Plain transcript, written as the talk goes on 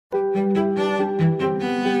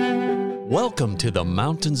Welcome to the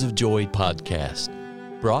Mountains of Joy podcast,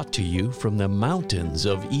 brought to you from the mountains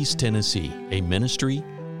of East Tennessee, a ministry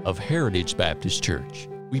of Heritage Baptist Church.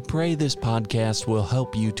 We pray this podcast will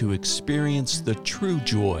help you to experience the true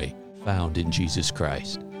joy found in Jesus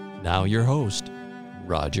Christ. Now your host,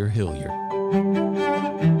 Roger Hilliard.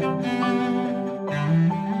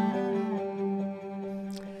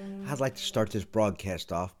 I'd like to start this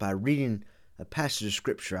broadcast off by reading a passage of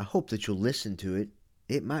Scripture. I hope that you'll listen to it.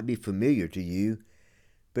 It might be familiar to you,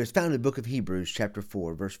 but it's found in the book of Hebrews, chapter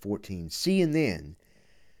 4, verse 14. Seeing then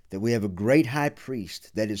that we have a great high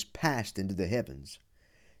priest that is passed into the heavens,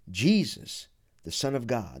 Jesus, the Son of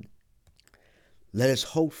God, let us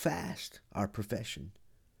hold fast our profession.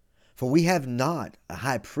 For we have not a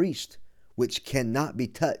high priest which cannot be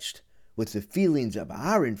touched with the feelings of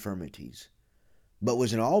our infirmities, but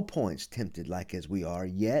was in all points tempted like as we are,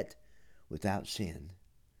 yet without sin.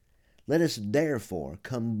 Let us therefore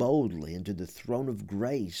come boldly into the throne of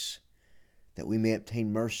grace, that we may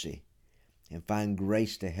obtain mercy and find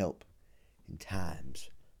grace to help in times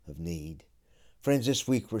of need. Friends, this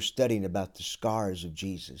week we're studying about the scars of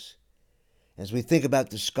Jesus. As we think about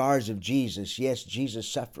the scars of Jesus, yes, Jesus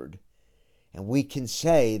suffered. And we can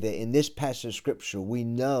say that in this passage of Scripture, we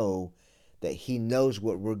know that He knows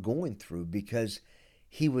what we're going through because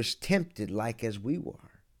He was tempted like as we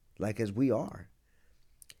are.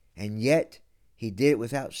 And yet, He did it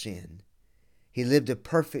without sin. He lived a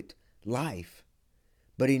perfect life,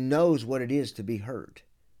 but He knows what it is to be hurt.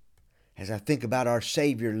 As I think about our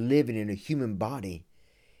Savior living in a human body,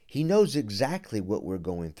 He knows exactly what we're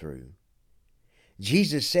going through.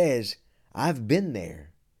 Jesus says, I've been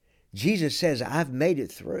there. Jesus says, I've made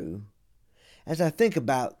it through. As I think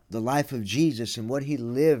about the life of Jesus and what He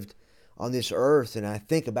lived on this earth, and I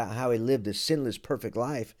think about how He lived a sinless, perfect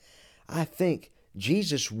life, I think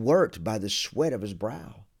Jesus worked by the sweat of His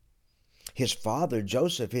brow. His father,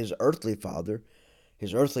 Joseph, his earthly father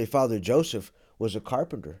Joseph was a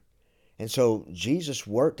carpenter. And so Jesus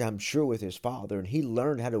worked, I'm sure, with his father, and he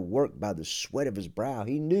learned how to work by the sweat of his brow.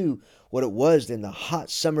 He knew what it was in the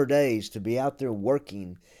hot summer days to be out there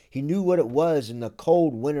working. He knew what it was in the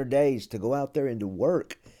cold winter days to go out there and to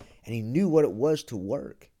work. And he knew what it was to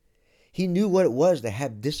work. He knew what it was to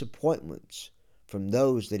have disappointments from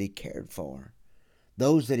those that he cared for,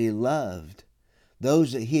 those that he loved,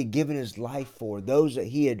 those that he had given his life for, those that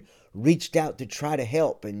he had reached out to try to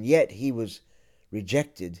help, and yet he was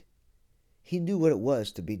rejected. He knew what it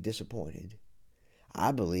was to be disappointed.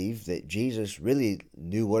 I believe that Jesus really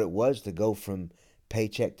knew what it was to go from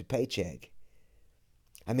paycheck to paycheck.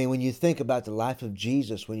 I mean, when you think about the life of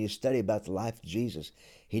Jesus, when you study about the life of Jesus,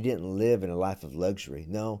 He didn't live in a life of luxury.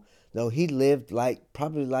 No, He lived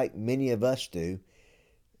probably like many of us do,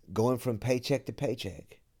 going from paycheck to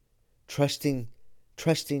paycheck, trusting,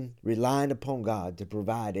 relying upon God to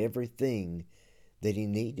provide everything that He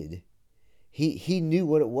needed. He knew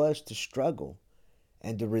what it was to struggle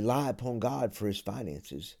and to rely upon God for His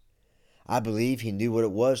finances. I believe He knew what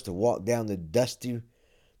it was to walk down the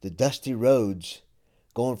dusty roads,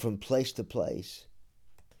 going from place to place.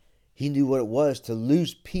 He knew what it was to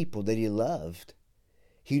lose people that He loved.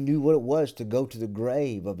 He knew what it was to go to the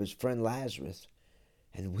grave of His friend Lazarus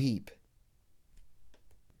and weep.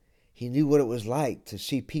 He knew what it was like to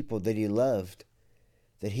see people that He loved,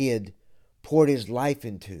 that He had poured His life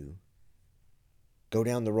into, go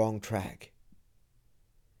down the wrong track.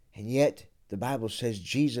 And yet, the Bible says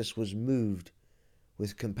Jesus was moved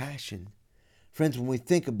with compassion. Friends, when we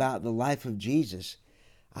think about the life of Jesus,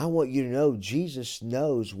 I want you to know Jesus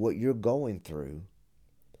knows what you're going through.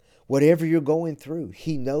 Whatever you're going through,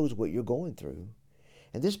 He knows what you're going through.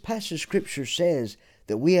 And this passage of Scripture says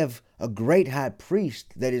that we have a great high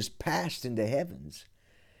priest that is passed into heavens.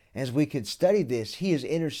 As we could study this, He is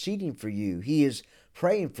interceding for you. He is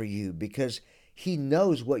praying for you because He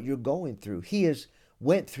knows what you're going through. He has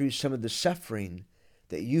went through some of the suffering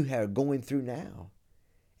that you are going through now.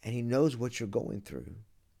 And He knows what you're going through.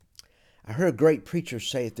 I heard a great preacher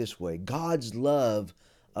say it this way: God's love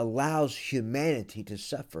allows humanity to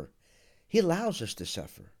suffer. He allows us to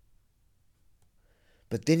suffer.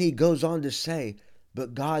 But then he goes on to say,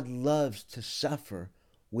 but God loves to suffer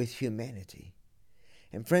with humanity.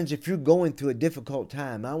 And friends, if you're going through a difficult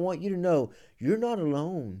time, I want you to know you're not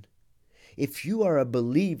alone. If you are a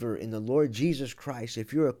believer in the Lord Jesus Christ,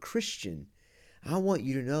 if you're a Christian, I want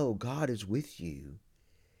you to know God is with you.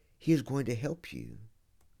 He is going to help you.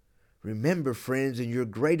 Remember, friends, in your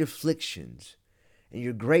great afflictions, in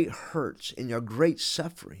your great hurts, in your great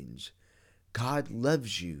sufferings, God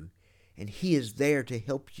loves you, and He is there to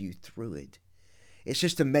help you through it. It's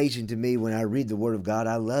just amazing to me when I read the Word of God.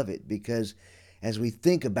 I love it because as we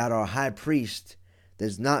think about our high priest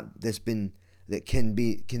cannot be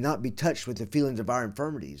touched with the feelings of our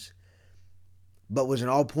infirmities, but was in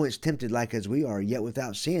all points tempted like as we are, yet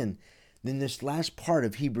without sin. Then this last part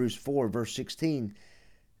of Hebrews 4, verse 16,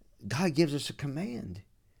 God gives us a command.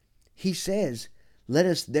 He says, "Let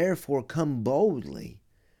us therefore come boldly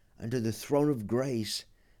unto the throne of grace,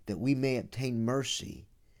 that we may obtain mercy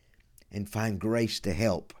and find grace to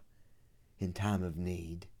help in time of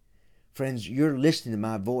need." Friends, you're listening to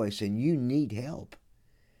my voice and you need help.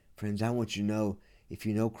 Friends, I want you to know, if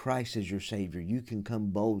you know Christ as your Savior, you can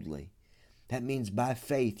come boldly. That means by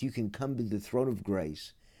faith you can come to the throne of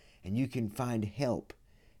grace and you can find help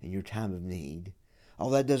in your time of need.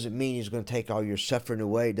 Oh, that doesn't mean He's going to take all your suffering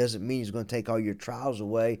away. It doesn't mean He's going to take all your trials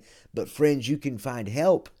away. But friends, you can find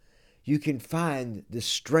help. You can find the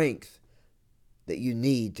strength that you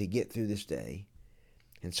need to get through this day.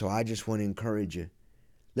 And so I just want to encourage you.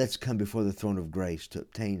 Let's come before the throne of grace to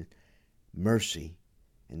obtain mercy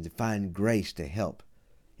and to find grace to help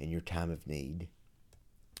in your time of need.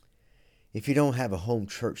 If you don't have a home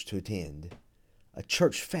church to attend, a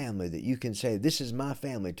church family that you can say, "This is my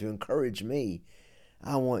family," to encourage me,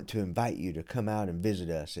 I want to invite you to come out and visit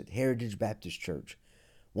us at Heritage Baptist Church,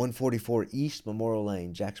 144 East Memorial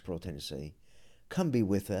Lane, Jacksboro, Tennessee. Come be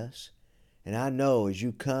with us. And I know as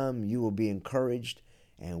you come, you will be encouraged,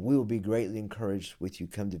 and we will be greatly encouraged with you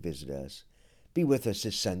come to visit us. Be with us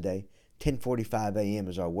this Sunday. 10:45 a.m.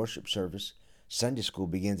 is our worship service. Sunday school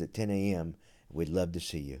begins at 10 a.m. We'd love to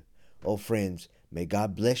see you. Oh, friends, may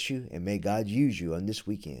God bless you and may God use you on this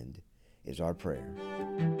weekend is our prayer.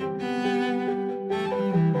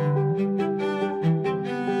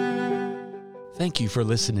 Thank you for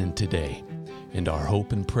listening today. And our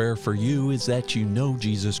hope and prayer for you is that you know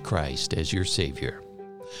Jesus Christ as your Savior.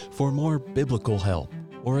 For more biblical help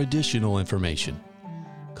or additional information,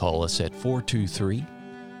 call us at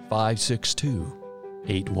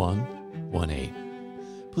 423-562-8118.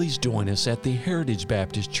 Please join us at the Heritage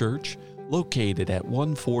Baptist Church, located at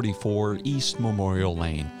 144 East Memorial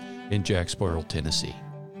Lane in Jacksboro, Tennessee.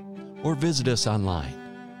 Or visit us online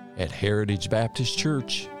at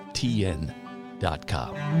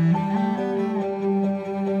heritagebaptistchurchtn.com.